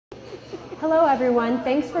Hello everyone,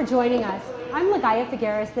 thanks for joining us. I'm Lagaya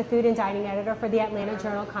Figueres, the Food and Dining Editor for the Atlanta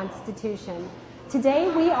Journal-Constitution. Today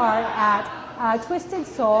we are at Twisted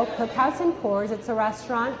Soul Cookhouse Pours. It's a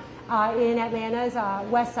restaurant in Atlanta's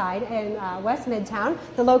west side in West Midtown.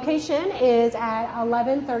 The location is at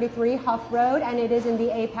 1133 Huff Road and it is in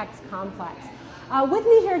the Apex complex. With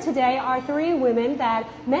me here today are three women that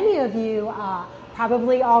many of you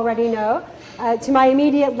probably already know. To my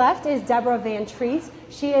immediate left is Deborah Van Trece.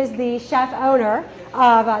 She is the chef owner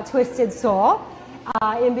of Twisted Soul.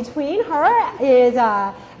 In between her is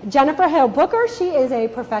Jennifer Hill Booker. She is a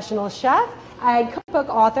professional chef and cookbook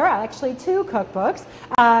author, actually two cookbooks.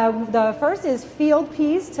 The first is Field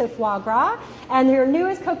Peas to Foie Gras, and her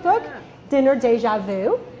newest cookbook, Dinner Deja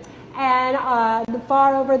Vu. And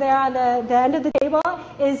far over there on the end of the table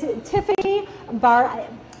is Tiffanie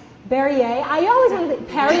Barriere. I always want to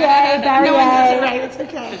say Barriere. No, that's right. It's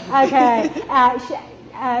okay. Okay.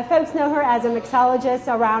 Folks know her as a mixologist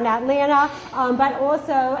around Atlanta, but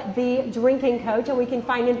also the drinking coach, and we can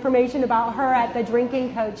find information about her at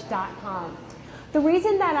thedrinkingcoach.com. The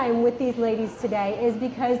reason that I'm with these ladies today is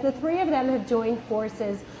because the three of them have joined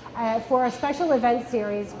forces for a special event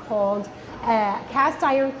series called Cast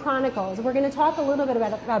Iron Chronicles. We're going to talk a little bit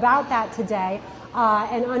about that today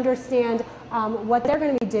and understand what they're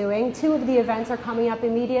going to be doing. Two of the events are coming up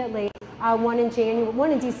immediately, one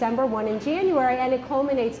in December, one in January, and it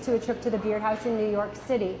culminates to a trip to the Beard House in New York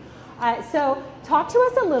City. So talk to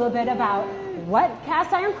us a little bit about what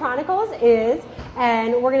Cast Iron Chronicles is,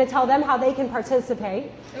 and we're going to tell them how they can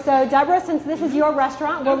participate. So Deborah, since this is your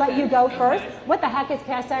restaurant, we'll let you go first. What the heck is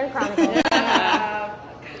Cast Iron Chronicles?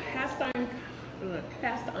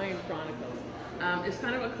 Cast Iron Chronicles is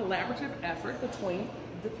kind of a collaborative effort between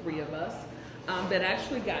the three of us that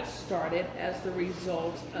actually got started as the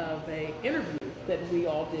result of an interview that we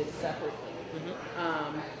all did separately.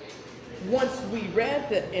 Once we read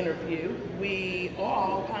the interview, we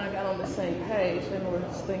all kind of got on the same page and were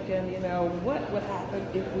thinking, you know, what would happen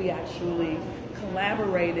if we actually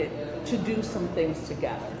collaborated to do some things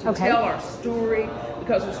together, to tell our story,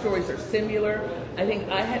 because the stories are similar. I think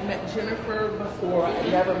I had met Jennifer before. I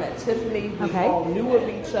never met Tiffanie. We all knew of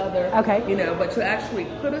each other, you know, but to actually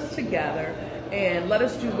put us together and let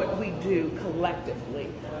us do what we do collectively,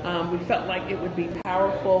 we felt like it would be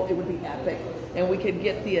powerful, it would be epic, and we could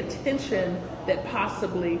get the attention that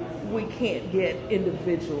possibly we can't get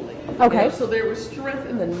individually. You know, so there was strength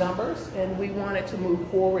in the numbers, and we wanted to move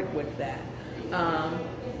forward with that.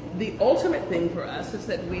 The ultimate thing for us is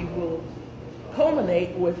that we will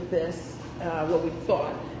culminate with this, what we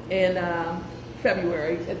thought, in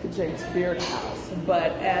February at the James Beard House.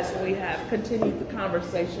 But as we have continued the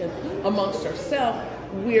conversation amongst ourselves,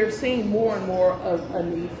 we're seeing more and more of a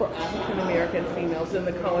need for African American females in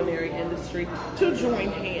the culinary industry to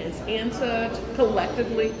join hands and to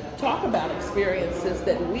collectively talk about experiences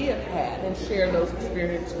that we have had and share those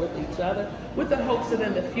experiences with each other, with the hopes that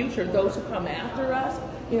in the future, those who come after us,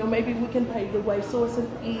 you know, maybe we can pave the way so it's an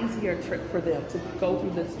easier trip for them to go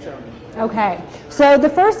through this journey. Okay, so the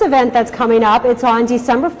first event that's coming up, it's on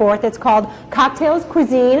December 4th. It's called Cocktails,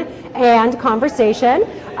 Cuisine, and Conversation,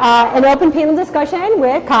 an open panel discussion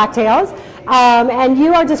with cocktails. And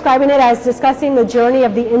you are describing it as discussing the journey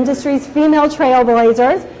of the industry's female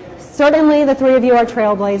trailblazers. Certainly the three of you are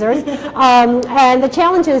trailblazers. And the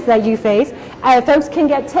challenges that you face. Folks can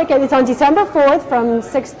get tickets. It's on December 4th from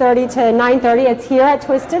 6:30 to 9:30. It's here at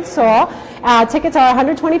Twisted Soul. Tickets are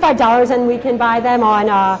 $125 and we can buy them on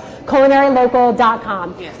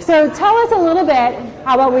culinarylocal.com. So tell us a little bit,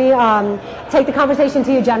 how about we take the conversation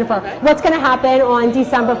to you, Jennifer. What's going to happen on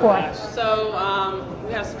December 4th? So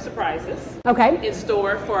we have some surprises in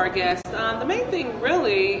store for our guests. The main thing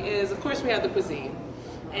really is, of course, we have the cuisine.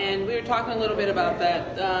 And we were talking a little bit about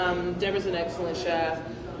that. Deborah's an excellent chef.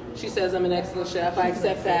 She says I'm an excellent chef. I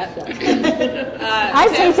accept that. I'm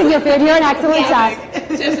tasting your food. You're an excellent chef.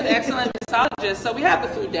 Tiff's an excellent mixologist. So we have the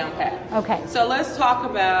food down pat. So let's talk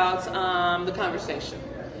about the conversation.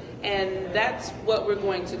 And that's what we're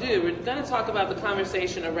going to do. We're going to talk about the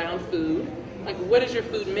conversation around food. Like, what is your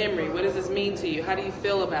food memory? What does this mean to you? How do you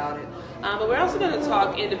feel about it? But we're also going to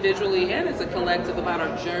talk individually and as a collective about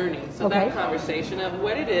our journey. So that conversation of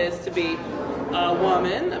what it is to be a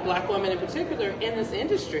woman, a black woman in particular, in this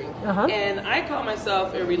industry. And I call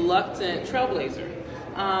myself a reluctant trailblazer.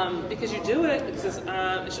 Because you do it,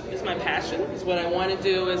 it's my passion, it's what I want to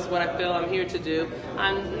do, it's what I feel I'm here to do.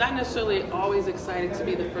 I'm not necessarily always excited to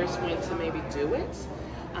be the first one to maybe do it.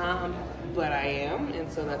 But I am, and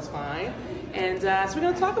so that's fine. And so we're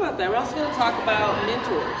going to talk about that. We're also going to talk about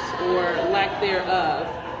mentors, or lack thereof,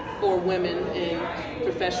 for women in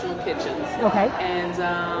professional kitchens. And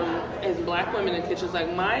as black women in kitchens, like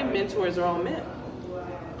my mentors are all men,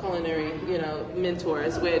 culinary,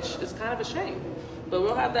 mentors, which is kind of a shame. But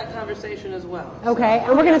we'll have that conversation as well. Okay,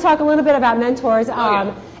 and we're going to talk a little bit about mentors in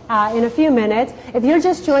a few minutes. If you're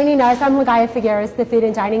just joining us, I'm Ligaya Figueres, the food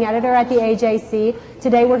and dining editor at the AJC.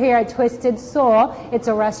 Today we're here at Twisted Soul. It's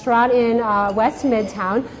a restaurant in West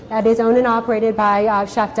Midtown that is owned and operated by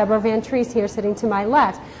Chef Deborah Van Trece, here sitting to my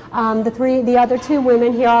left. The other two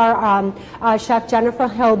women here are Chef Jennifer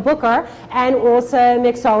Hill Booker and also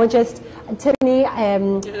mixologist Tiffanie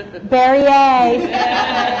Barriere.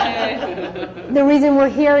 The reason we're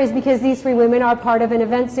here is because these three women are part of an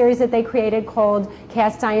event series that they created called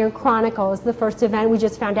Cast Iron Chronicles. The first event we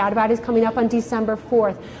just found out about is coming up on December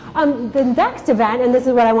 4th. The next event, and this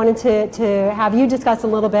is what I wanted to have you discuss a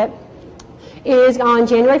little bit, is on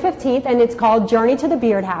January 15th, and it's called Journey to the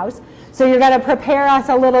Beard House. So you're going to prepare us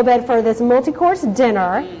a little bit for this multi-course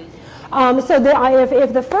dinner.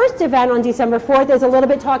 If the first event on December 4th is a little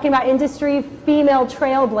bit talking about industry female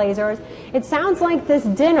trailblazers, it sounds like this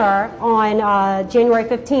dinner on January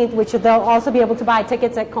 15th, which they'll also be able to buy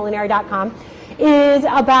tickets at culinary.com, is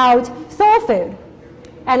about soul food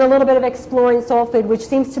and a little bit of exploring soul food, which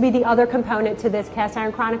seems to be the other component to this Cast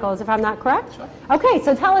Iron Chronicles, if I'm not correct? Sure. Okay,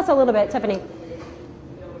 so tell us a little bit, Tiffanie.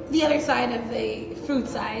 The other side of the food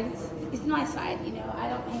side is my side. I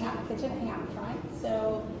don't hang out in the kitchen, I hang out in front.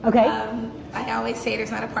 So okay. I always say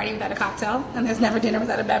there's not a party without a cocktail, and there's never dinner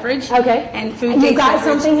without a beverage. Okay. And food. And you got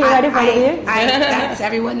something here right in front of you.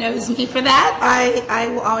 Everyone knows me for that. I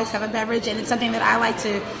will always have a beverage, and it's something that I like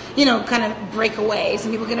to, kind of break away.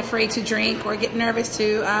 Some people get afraid to drink or get nervous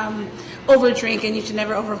to overdrink, and you should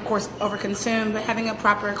never, overconsume. But having a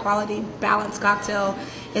proper quality, balanced cocktail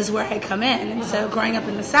is where I come in. And so, growing up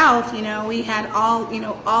in the South, we had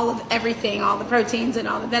all of everything, all the proteins and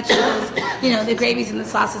all the vegetables, the gravies and the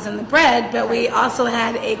sauces and the bread. But we also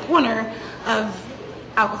had a corner of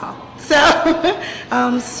alcohol. So,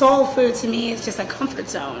 soul food to me is just a comfort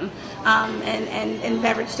zone. And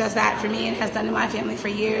beverage does that for me and has done in my family for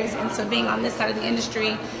years. And so, being on this side of the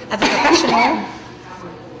industry as a professional,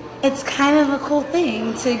 it's kind of a cool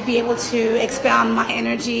thing to be able to expound my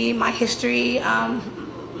energy, my history,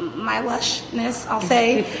 my lushness, I'll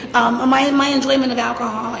say, my enjoyment of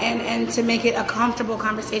alcohol, and to make it a comfortable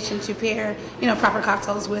conversation to pair, proper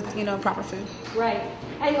cocktails with, proper food. Right.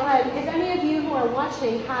 And if any of you who are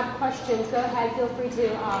watching have questions, go ahead, feel free to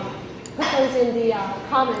put those in the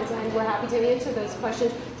comments, and we're happy to answer those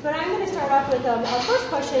questions. But I'm going to start off with our first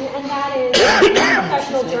question, and that is your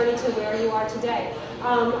professional journey to where you are today.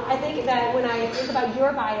 I think that when I think about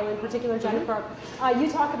your bio in particular, Jennifer, you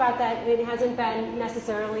talk about that it hasn't been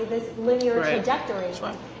necessarily this linear trajectory.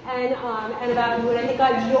 Right. And about when I think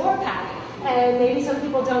about your path, and maybe some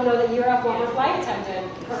people don't know that you're a former flight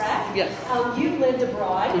attendant, correct? Yes. You've lived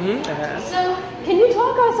abroad. Mm-hmm. So can you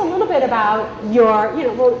talk to us a little bit about your,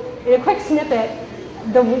 in a quick snippet,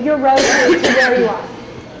 your road to where you are?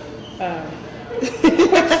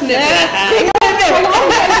 Quick snippet.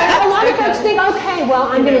 A lot of folks think, okay, well,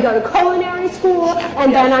 I'm going to go to culinary school,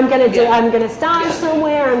 and then I'm going to stage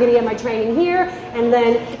somewhere, I'm going to get my training here, and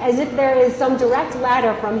then as if there is some direct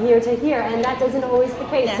ladder from here to here, and that doesn't always the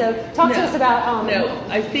case. So talk to us about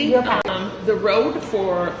I think the road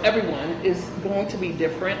for everyone is going to be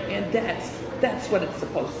different, and that's what it's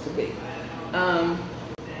supposed to be.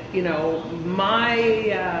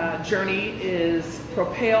 My journey is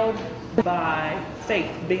propelled by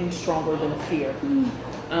faith being stronger than fear.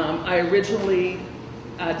 I originally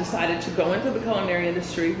decided to go into the culinary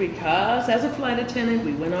industry because as a flight attendant,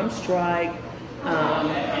 we went on strike.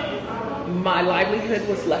 My livelihood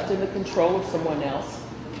was left in the control of someone else,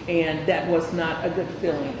 and that was not a good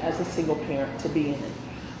feeling as a single parent to be in.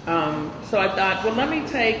 So I thought, well, let me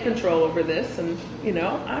take control over this, and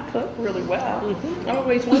I cook really well. I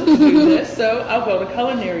always wanted to do this, so I'll go to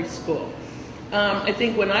culinary school. I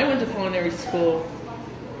think when I went to culinary school,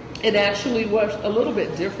 it actually was a little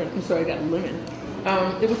bit different. I'm sorry, I got lemon.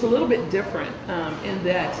 It was a little bit different in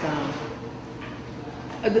that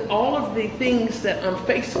all of the things that I'm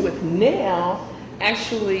faced with now,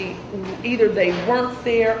 actually, either they weren't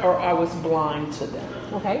there or I was blind to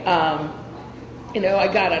them. Okay. I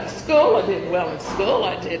got out of school, I did well in school,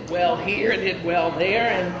 I did well here, I did well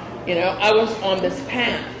there, and, I was on this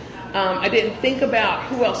path. I didn't think about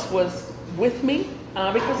who else was with me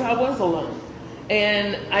because I was alone.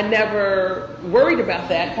 And I never worried about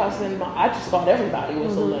that because I just thought everybody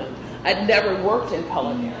was alone. I'd never worked in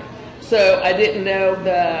culinary. So I didn't know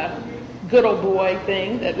the good old boy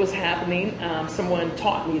thing that was happening. Someone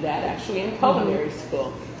taught me that actually in culinary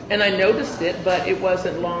school. And I noticed it, but it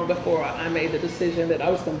wasn't long before I made the decision that I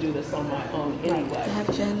was going to do this on my own anyway.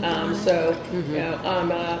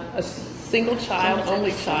 I'm a single child,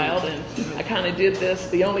 only child, and I kind of did this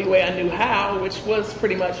the only way I knew how, which was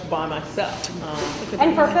pretty much by myself.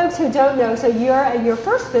 And for folks who don't know, so your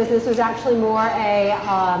first business was actually more a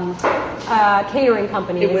catering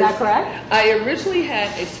company, is that correct? I originally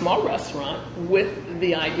had a small restaurant with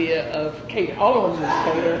the idea of catering. All I wanted to do was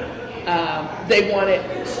cater. They wanted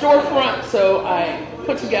storefront, so I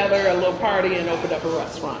put together a little party and opened up a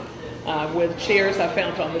restaurant with chairs I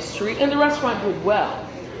found on the street, and the restaurant did well.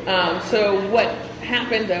 So what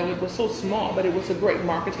happened, though, it was so small, but it was a great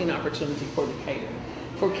marketing opportunity for the catering.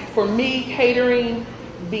 For me, catering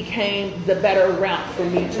became the better route for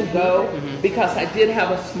me to go because I did have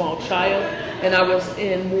a small child, and I was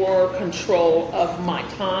in more control of my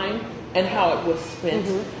time and how it was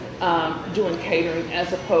spent. Doing catering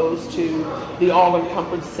as opposed to the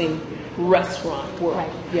all-encompassing restaurant world.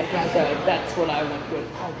 Right. Yeah, so that's what I went with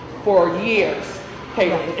for years,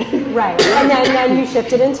 catering. Right, and then you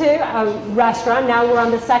shifted into a restaurant. Now we're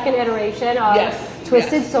on the second iteration of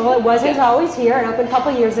Twisted Soul. It wasn't always here. It opened a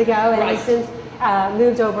couple years ago, and has since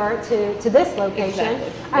moved over to this location.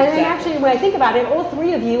 And actually, when I think about it, all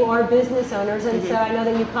three of you are business owners, and so I know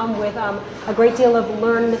that you come with a great deal of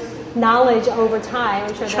learned knowledge over time.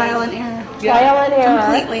 I'm sure trial and error. Trial and error.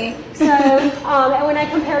 Completely. So, and when I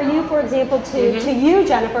compare you, for example, to you,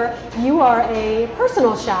 Jennifer, you are a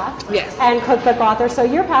personal chef and cookbook author, so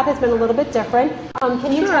your path has been a little bit different.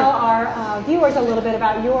 Can you tell our viewers a little bit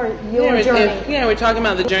about your journey? We're talking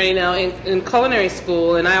about the journey now in culinary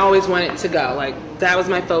school, and I always wanted to go. Like, that was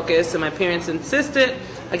my focus, and my parents insisted.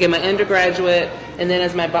 I get my undergraduate, and then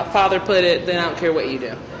as my father put it, then I don't care what you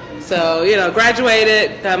do. So,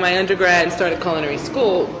 graduated, got my undergrad, and started culinary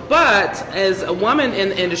school. But as a woman in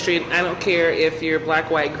the industry, I don't care if you're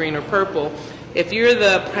black, white, green, or purple, if you're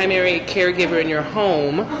the primary caregiver in your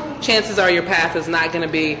home, chances are your path is not going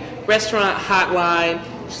to be restaurant, hotline,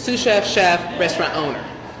 sous chef, restaurant owner.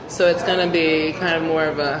 So it's going to be kind of more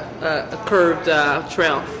of a curved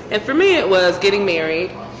trail. And for me, it was getting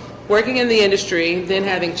married, working in the industry, then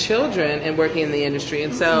having children and working in the industry.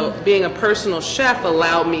 And so being a personal chef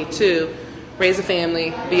allowed me to raise a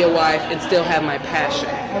family, be a wife, and still have my passion.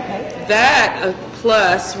 That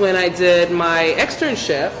plus when I did my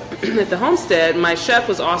externship at the homestead, my chef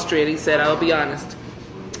was Austrian. He said, I'll be honest,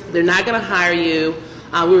 they're not going to hire you.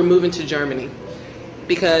 We were moving to Germany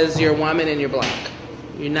because you're a woman and you're black.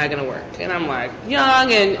 You're not going to work. And I'm like,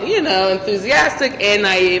 young and, enthusiastic and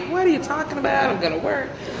naive. What are you talking about? I'm going to work.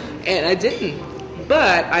 And I didn't.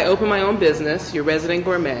 But I opened my own business, Your Resident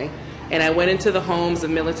Gourmet, and I went into the homes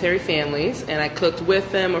of military families, and I cooked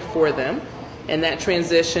with them or for them. And that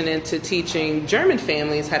transitioned into teaching German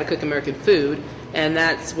families how to cook American food. And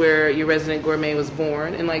that's where Your Resident Gourmet was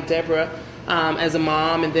born. And like Deborah, as a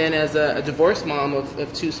mom and then as a divorced mom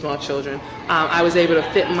of two small children, I was able to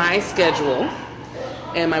fit my schedule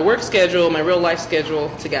and my work schedule, my real life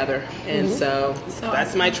schedule together. And so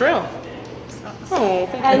that's my trail.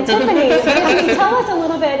 And Tiffanie, can you tell us a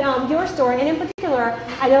little bit your story? And in particular,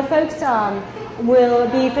 I know folks will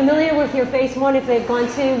be familiar with your Phase 1 if they've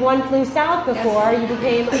gone to One Flew South before. You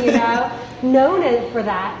became, known for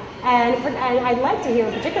that. And I'd like to hear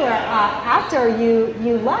in particular, after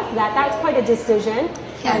you left that's quite a decision.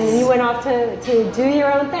 And you went off to do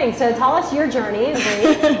your own thing. So tell us your journey.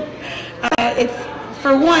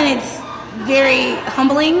 For one, it's very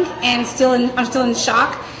humbling, and I'm still in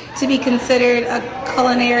shock to be considered a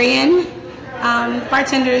culinarian.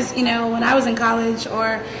 Bartenders, when I was in college,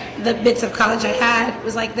 or the bits of college I had,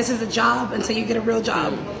 was like, this is a job until you get a real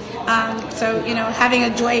job. So, having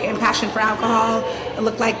a joy and passion for alcohol, it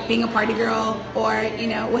looked like being a party girl, or,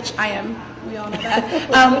 which I am. We all know that.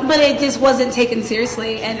 But it just wasn't taken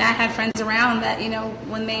seriously. And I had friends around that,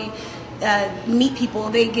 when they meet people,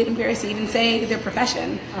 they get embarrassed to even say their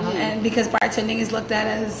profession. And because bartending is looked at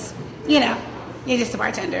as, you're just a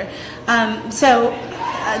bartender. So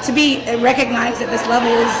to be recognized at this level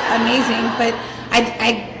is amazing, but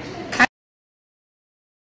I kind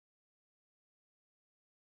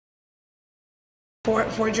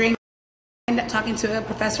of for drinks. I ended up talking to a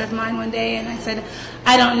professor of mine one day, and I said,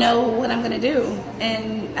 I don't know what I'm going to do.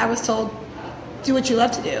 And I was told, do what you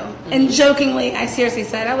love to do. And jokingly, I seriously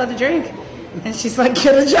said, I love to drink. And she's like,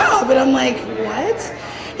 get a job. And I'm like, what?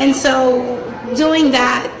 And so doing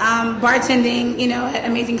that, bartending, at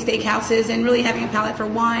amazing steakhouses, and really having a palate for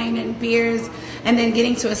wine and beers, and then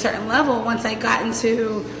getting to a certain level, once I got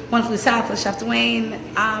into One Flew South with Chef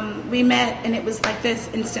Dwayne, we met, and it was like this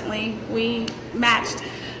instantly. We matched.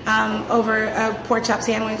 over a pork chop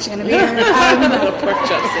sandwich and a beer. A pork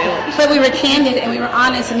chop sandwich. But we were candid and we were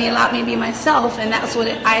honest, and he allowed me to be myself, and that's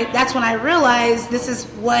when I realized this is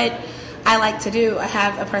what I like to do. I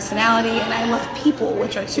have a personality and I love people,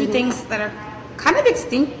 which are two things that are kind of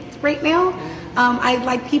extinct right now. I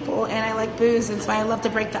like people and I like booze, and so I love to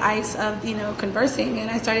break the ice of, conversing,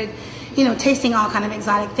 and I started, tasting all kind of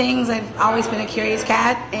exotic things. I've always been a curious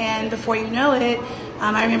cat, and before you know it,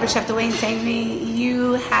 I remember Chef Dwayne saying to me,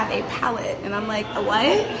 "You have a palate," and I'm like, "A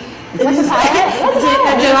what?" What's a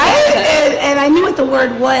palate? And I knew what the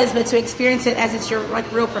word was, but to experience it as it's your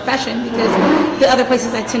real profession, because the other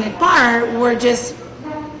places I tended bar were just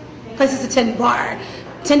places to tend bar.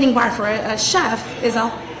 Tending bar for a chef is a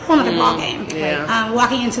whole other ball game. Yeah.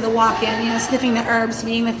 Walking into the walk-in, sniffing the herbs,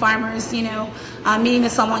 meeting the farmers, meeting the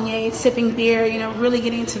sommelier, sipping beer, really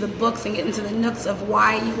getting into the books and getting to the nooks of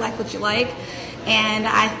why you like what you like. And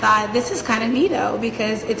I thought, this is kind of neato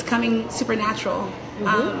because it's coming supernatural.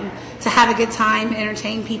 To have a good time,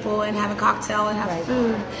 entertain people, and have a cocktail and have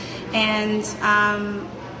food,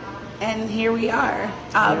 and here we are.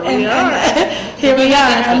 Here we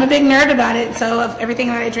are. I'm a big nerd about it. So of everything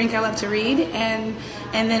that I drink, I love to read, and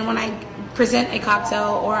then when I present a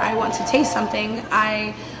cocktail or I want to taste something,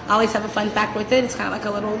 I always have a fun fact with it. It's kind of like a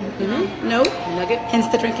little note, nugget. Hence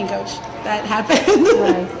the drinking coach that happened.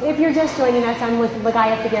 Right. If you're just joining us, I'm with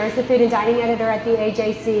Ligaya Figueres, the food and dining editor at the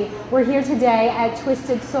AJC. We're here today at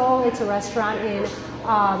Twisted Soul. It's a restaurant in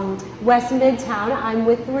West Midtown. I'm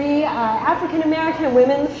with three African American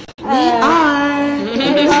women.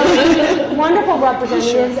 Wonderful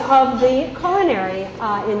representatives of the culinary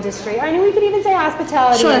industry. I mean, we could even say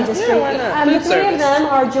hospitality industry. The three of them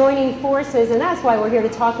are joining forces, and that's why we're here to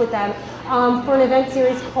talk with them for an event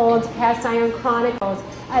series called Cast Iron Chronicles.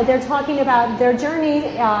 They're talking about their journey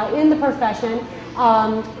in the profession,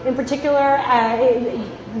 in particular,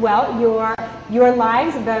 your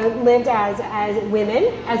lives lived as women,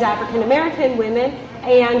 as African American women,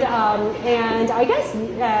 and I guess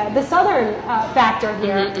the Southern factor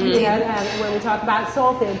here, when we talk about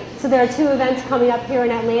soul food. So there are two events coming up here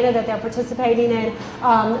in Atlanta that they're participating in.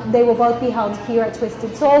 They will both be held here at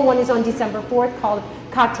Twisted Soul. One is on December 4th called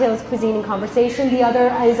Cocktails, Cuisine, and Conversation. The other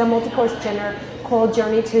is a multi-course dinner called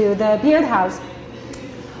Journey to the Beard House.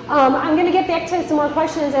 I'm going to get back to some more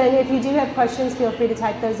questions, and if you do have questions, feel free to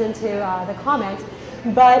type those into the comments.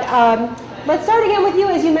 But let's start again with you.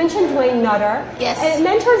 As you mentioned, Dwayne Nutter. Yes.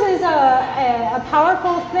 Mentors is a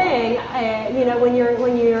powerful thing. When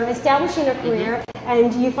you're establishing a career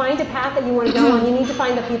and you find a path that you want to go on, you need to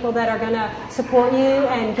find the people that are going to support you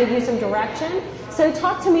and give you some direction. So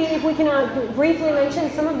talk to me, if we can briefly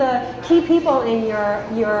mention some of the key people in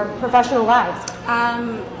your professional lives.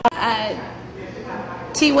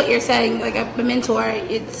 To what you're saying, like a mentor,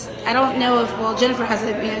 I don't know if, Jennifer has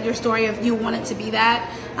your story of you wanted to be that.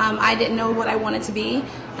 I didn't know what I wanted to be,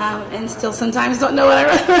 and still sometimes don't know what I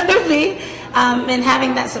want to be. And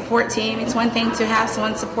having that support team, it's one thing to have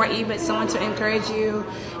someone support you, but someone to encourage you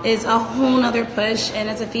is a whole nother push. And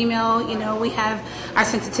as a female, we have our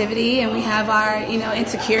sensitivity and we have our,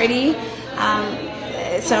 insecurity.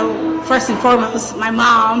 So first and foremost, my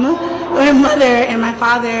mom, my mother, and my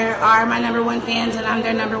father are my #1 fans, and I'm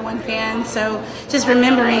their #1 fan. So just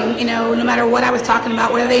remembering, no matter what I was talking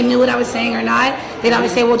about, whether they knew what I was saying or not, they'd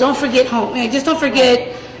always say, "Well, don't forget home. Just don't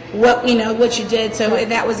forget what you did." So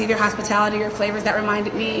that was either hospitality or flavors that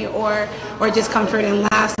reminded me, or just comfort and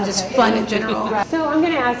laughs and just fun in general. So I'm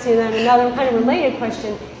going to ask you then another kind of related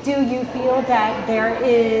question. Do you feel that there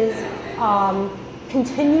is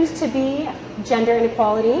continues to be gender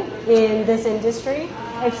inequality in this industry?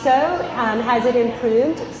 If so, has it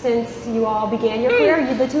improved since you all began your career?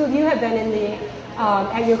 The two of you have been in the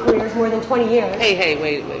at your careers more than 20 years. Hey,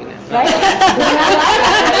 wait now. Right?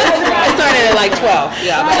 I started at like 12.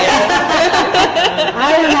 Yeah.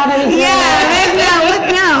 I don't have any.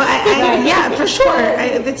 Yeah, for sure.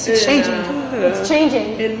 It's changing. It's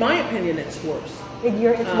changing. In my opinion, it's worse.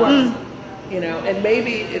 It's worse. And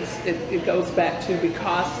maybe it goes back to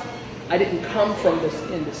because I didn't come from this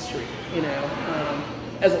industry.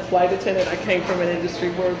 As a flight attendant, I came from an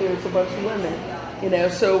industry where there was a bunch of women.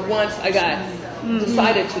 So once I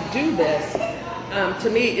decided to do this, to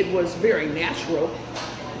me it was very natural.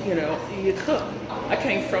 You cook. I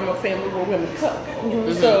came from a family where women cook.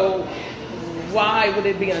 So why would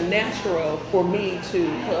it be unnatural for me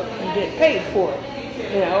to cook and get paid for it?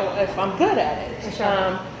 If I'm good at it.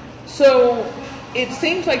 Sure. So it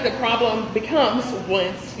seems like the problem becomes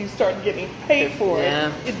once you start getting paid for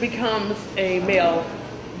it, it becomes a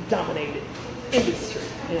male-dominated industry.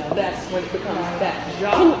 that's when it becomes that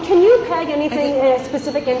job. Can you peg anything,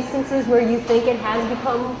 specific instances where you think it has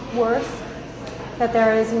become worse? That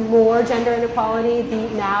there is more gender inequality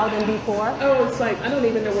now than before? Oh, it's like, I don't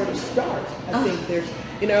even know where to start. I think there's,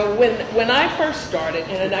 when I first started,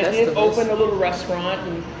 and I did open a little restaurant,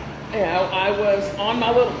 and I was on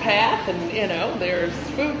my little path, and there's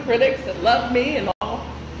food critics that love me and all,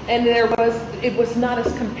 and it was not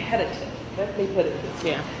as competitive. Let me put it this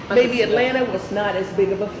way. Yeah, maybe Atlanta was not as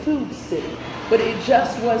big of a food city, but it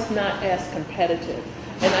just was not as competitive.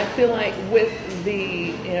 And I feel like with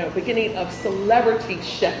the beginning of celebrity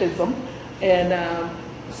chefism and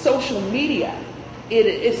social media,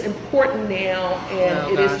 it's important now,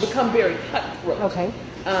 and it has become very cutthroat. Okay.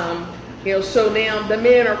 So now the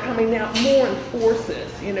men are coming out more in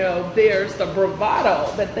forces. There's the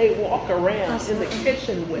bravado that they walk around in the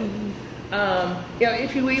kitchen with.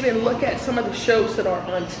 If you even look at some of the shows that are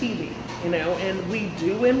on TV, and we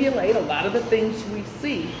do emulate a lot of the things we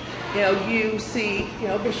see. You see,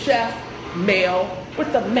 the chef male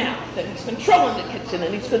with the mouth, and he's controlling the kitchen,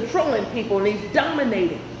 and he's controlling people, and he's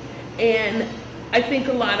dominating. And I think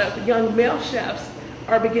a lot of young male chefs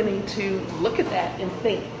are beginning to look at that and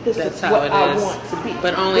think, this is what I want to be.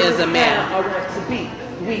 But only as a man. I want to be.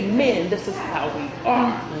 We men, this is how we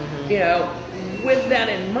are. With that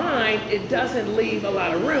in mind, it doesn't leave a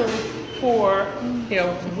lot of room for,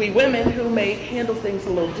 we women who may handle things a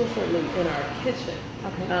little differently in our kitchen.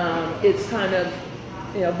 Okay. It's kind of,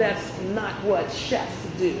 that's not what chefs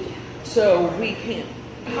do. So we can't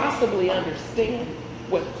possibly understand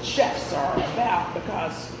what chefs are about,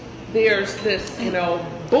 because there's this,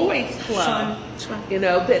 boys club,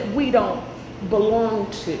 that we don't belong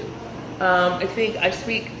to. I think I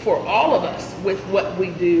speak for all of us with what we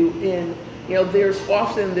do in, there's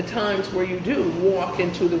often the times where you do walk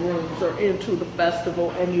into the rooms or into the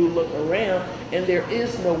festival and you look around and there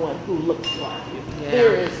is no one who looks like you. Yeah.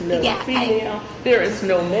 There is no female, there is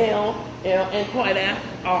no male, and quite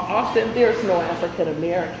often there's no African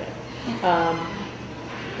American. And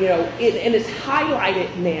it's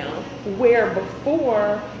highlighted now, where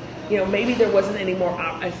before, maybe there wasn't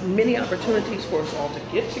as many opportunities for us all to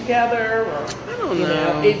get together, or I don't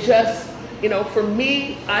know. It just, for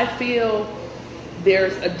me, I feel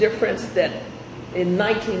there's a difference that in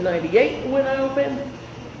 1998 when I opened,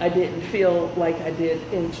 I didn't feel like I did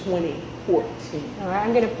in 2014. All right,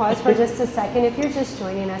 I'm going to pause for just a second. If you're just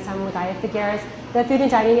joining us, I'm Lagaya Figueres, the food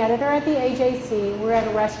and dining editor at the AJC. We're at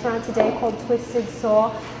a restaurant today called Twisted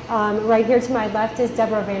Soul. Right here to my left is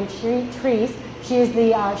Deborah Van Trece. She is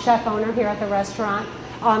the chef owner here at the restaurant.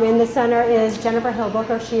 In the center is Jennifer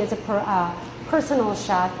Hillbooker. She is a personal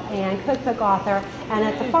chef and cookbook author. And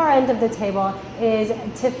at the far end of the table is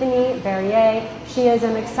Tiffanie Barriere. She is a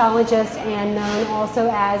mixologist and known also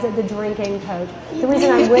as the drinking coach. The reason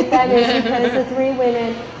I'm with them is because the three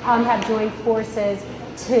women have joined forces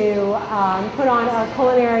to put on our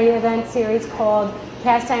culinary event series called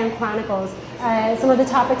Cast Iron Chronicles. Some of the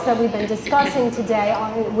topics that we've been discussing today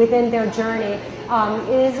within their journey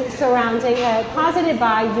is surrounding, posited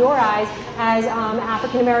by your eyes as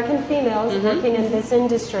African American females working in this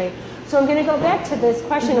industry. So I'm going to go back to this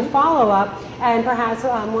question of follow-up, and perhaps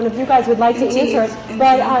one of you guys would like to answer it.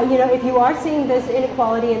 But if you are seeing this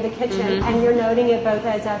inequality in the kitchen, and you're noting it both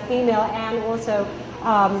as a female and also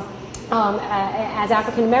as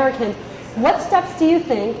African Americans, what steps do you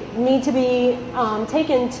think need to be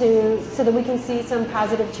taken so that we can see some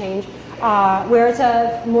positive change, where it's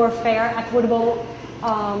a more fair, equitable,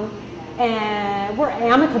 and more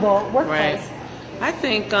amicable workplace? Right. I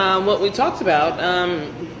think what we talked about,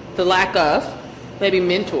 the lack of maybe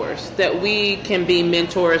mentors, that we can be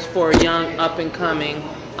mentors for young up-and-coming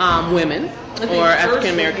women or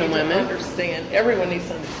African American women. Everyone needs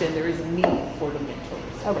to understand there is a need for the mentors.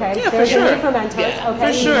 Okay. Yeah, there's for sure. a need for mentors. Yeah,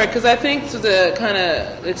 okay. for sure. Because I think to the kind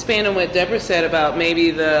of expand on what Deborah said about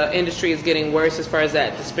maybe the industry is getting worse as far as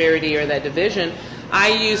that disparity or that division. I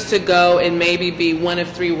used to go and maybe be one of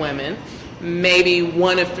three women, maybe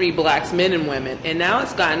one of three blacks, men and women, and now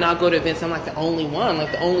it's gotten. I'll go to events. I'm like the only one,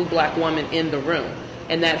 like the only black woman in the room,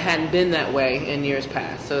 and that hadn't been that way in years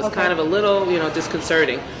past. So it's kind of a little,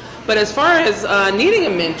 disconcerting. But as far as needing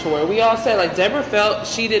a mentor, we all said, like Deborah felt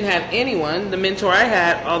she didn't have anyone. The mentor I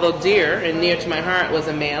had, although dear and near to my heart, was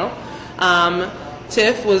a male.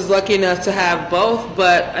 Tiff was lucky enough to have both,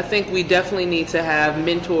 but I think we definitely need to have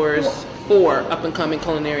mentors for up-and-coming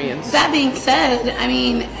culinarians. That being said, I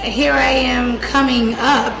mean, here I am coming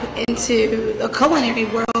up into the culinary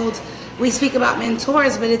world. We speak about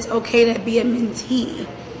mentors, but it's okay to be a mentee.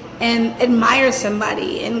 and admire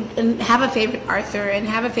somebody and have a favorite author and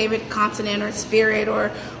have a favorite continent or spirit or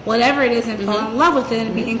whatever it is and fall in love with it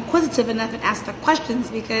and be inquisitive enough and ask the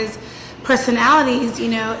questions, because personalities,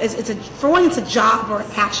 you know, for one, it's a job or a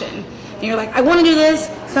passion. And you're like, I want to do this,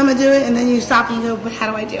 so I'm going to do it, and then you stop and you go, but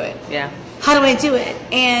how do I do it? Yeah. How do I do it?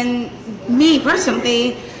 And me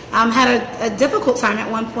personally had a difficult time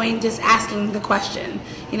at one point just asking the question.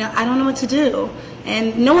 You know, I don't know what to do.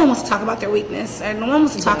 And no one wants to talk about their weakness, or no one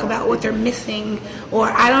wants to talk about what they're missing,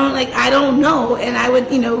 or I don't know. And I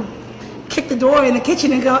would, you know, kick the door in the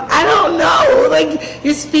kitchen and go, I don't know. Like,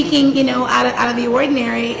 you're speaking, you know, out of the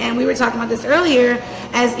ordinary. And we were talking about this earlier.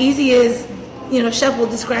 As easy as, you know, Chef will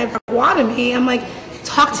describe water to me, I'm like,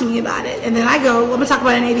 talk to me about it. And then I go, well, I'm going to talk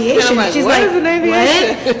about an aviation. Like, she's what like, is an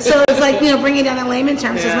aviation? what? So it's like, you know, bringing down that layman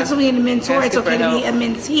terms. So as much as we need a mentor, Ask it's okay to be a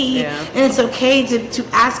mentee. Yeah. And it's okay to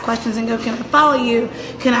ask questions and go, can I follow you?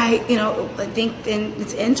 Can I, you know, I think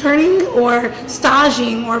it's interning or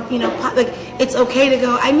staging or, you know, like, it's okay to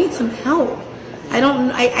go, I need some help. I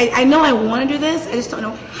know I want to do this. I just don't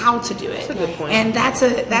know how to do it. That's a good point. And that's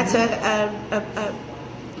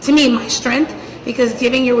to me, my strength, because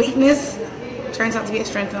giving your weakness turns out to be a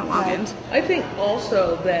strength in the long end. I think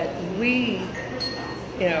also that we,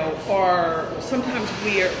 you know, sometimes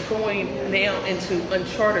we are going now into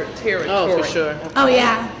uncharted territory. Oh, for sure. Oh,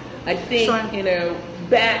 yeah. I think, you know,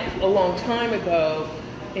 back a long time ago,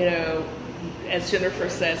 you know, as Jennifer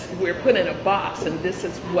says, we're put in a box and this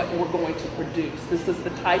is what we're going to produce. This is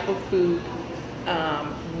the type of food.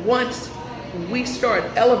 Once we start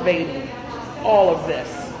elevating all of this,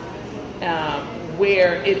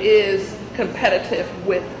 where it is competitive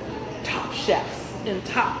with top chefs and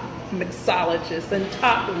top mixologists and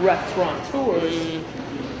top restaurateurs,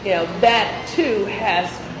 you know, that too has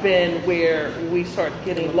been where we start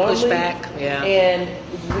getting lonely. Pushback, yeah. And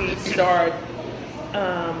we start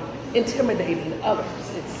intimidating others.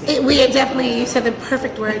 We are definitely, you said the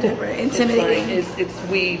perfect word, Deborah, intimidating.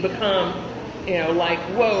 We become, you know, like,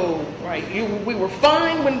 whoa, right? We were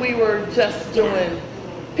fine when we were just doing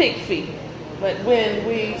pig feet. But when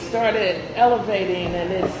we started elevating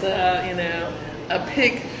and it's, you know, a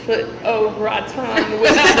pig foot au gratin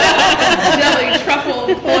with jelly truffle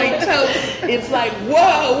point toast, it's like,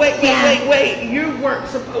 whoa, wait, you weren't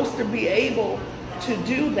supposed to be able to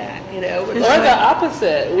do that, you know. Or the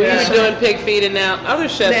opposite. We were doing pig feet and now other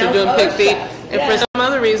chefs are doing pig feet. And for some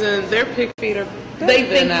other reason, their pig feet are better They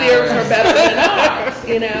think theirs are better than ours,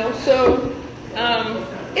 you know. So,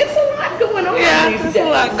 it's a lot going on these days. A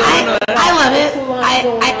lot going on. I love it.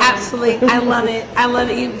 I absolutely, I love it. I love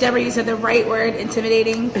it. Deborah, you said the right word,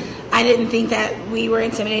 intimidating. I didn't think that we were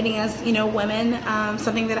intimidating as, you know, women.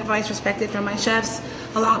 Something that I've always respected from my chefs,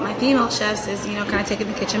 along with my female chefs, is, you know, kind of taking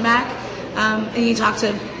the kitchen back. And you talk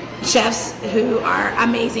to chefs who are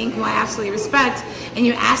amazing, who I absolutely respect, and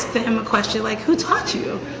you ask them a question like, who taught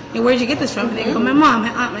you? And where'd you get this from? And they go, my mom, my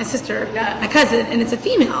aunt, my sister, my cousin, and it's a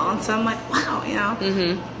female. And so I'm like, wow, you know.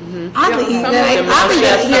 Oddly,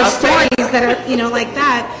 I hear stories that are, you know, like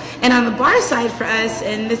that. And on the bar side for us,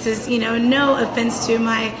 and this is, you know, no offense to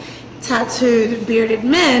my tattooed, bearded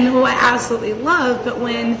men who I absolutely love, but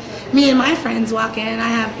when me and my friends walk in, I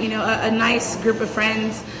have, you know, a nice group of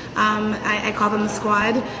friends, I call them the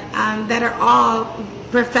squad, that are all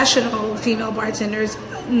professional female bartenders.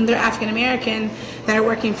 They're African American, that are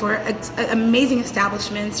working for amazing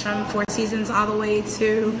establishments from Four Seasons all the way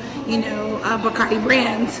to, you know, Bacardi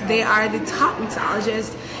brands. They are the top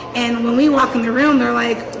mixologists, and when we walk in the room, they're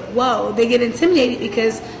like, whoa, they get intimidated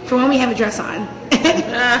because for one, we have a dress on.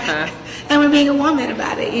 And we're being a woman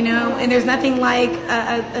about it, you know, and there's nothing like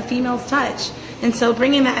a female's touch. And so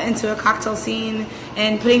bringing that into a cocktail scene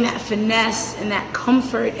and putting that finesse and that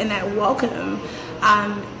comfort and that welcome,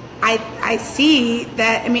 I see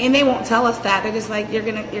that. I mean, and they won't tell us that. They're just like, you're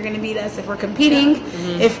gonna beat us if we're competing,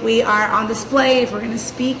 if we are on display, if we're gonna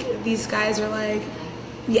speak. These guys are like,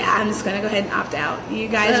 yeah, I'm just gonna go ahead and opt out. You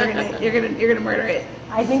guys are you're gonna murder it.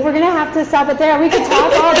 I think we're going to have to stop it there. We could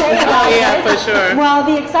talk all day about it. Yeah, for sure. Well,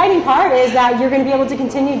 the exciting part is that you're going to be able to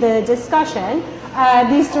continue the discussion.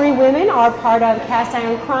 These three women are part of Cast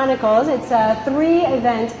Iron Chronicles. It's a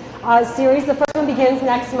 3-event series. The first one begins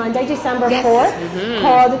next Monday, December 4th,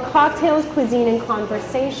 called Cocktails, Cuisine, and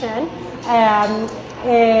Conversation.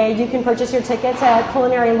 You can purchase your tickets at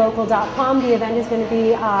culinarylocal.com. The event is going to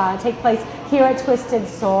be take place here at Twisted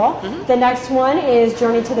Soul. The next one is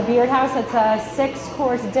Journey to the Beard House. It's a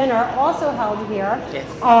 6-course dinner, also held here.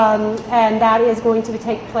 And that is going to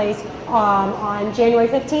take place on January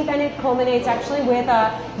 15th, and it culminates actually with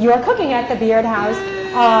your cooking at the Beard House.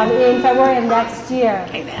 in February of next year.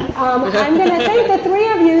 I'm going to thank the three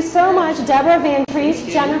of you so much, Deborah Van Trece,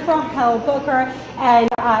 Jennifer Hellbooker, and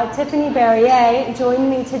Tiffanie Barriere joining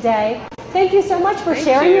me today. Thank you so much for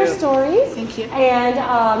sharing your stories. Thank you.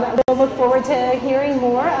 And we'll look forward to hearing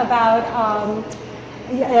more about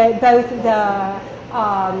both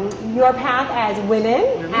your path as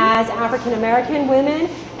women, as African American women,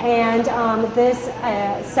 and this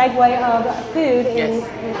segue of food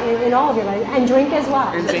in all of your lives, and drink as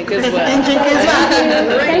well. And drink as well.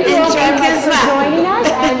 Thank you all very much for joining us,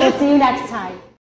 and we'll see you next time.